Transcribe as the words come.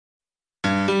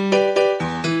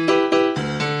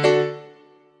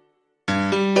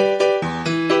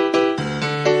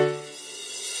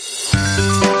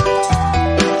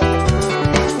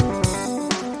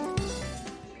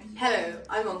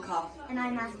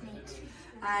Avneet.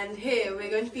 And here we're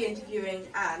going to be interviewing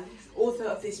Anne, author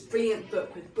of this brilliant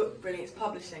book with Book Brilliance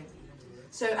Publishing.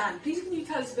 So Anne, please can you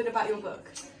tell us a bit about your book?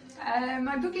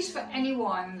 My book is for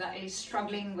anyone that is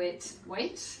struggling with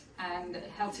weight and a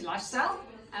healthy lifestyle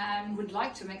and would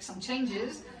like to make some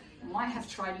changes, might have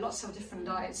tried lots of different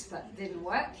diets but didn't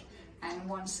work, and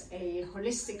wants a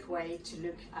holistic way to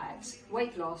look at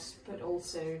weight loss but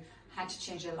also how to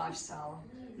change their lifestyle,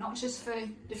 not just for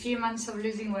the few months of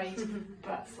losing weight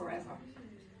but forever.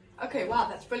 Okay, wow,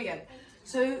 that's brilliant.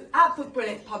 So at Book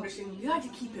Brilliance Publishing, you like to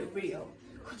keep it real.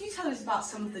 Could you tell us about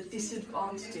some of the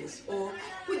disadvantages or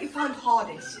what you found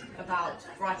hardest about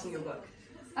writing your book?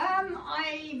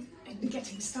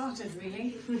 Getting started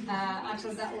really. I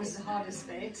thought that was the hardest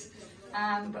bit.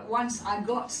 But once I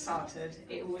got started,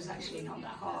 it was actually not that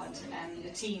hard, and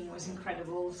the team was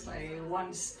incredible. So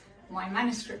once my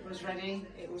manuscript was ready,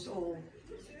 it was all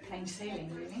plain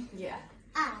sailing, really. Yeah.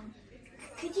 Anne,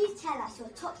 could you tell us your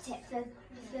top tip for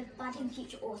budding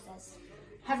future authors?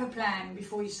 Have a plan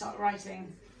before you start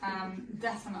writing.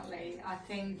 Definitely, I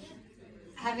think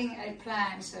having a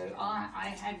plan. So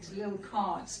I had little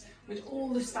cards with all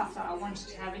the stuff that I wanted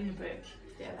to have in the book.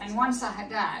 Yeah, and once I had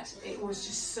that, it was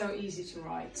just so easy to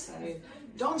write. So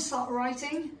don't start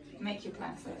writing, make your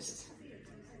plan first.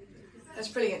 That's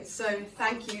brilliant. So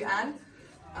thank you, Anne.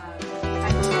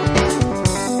 Thank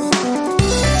you.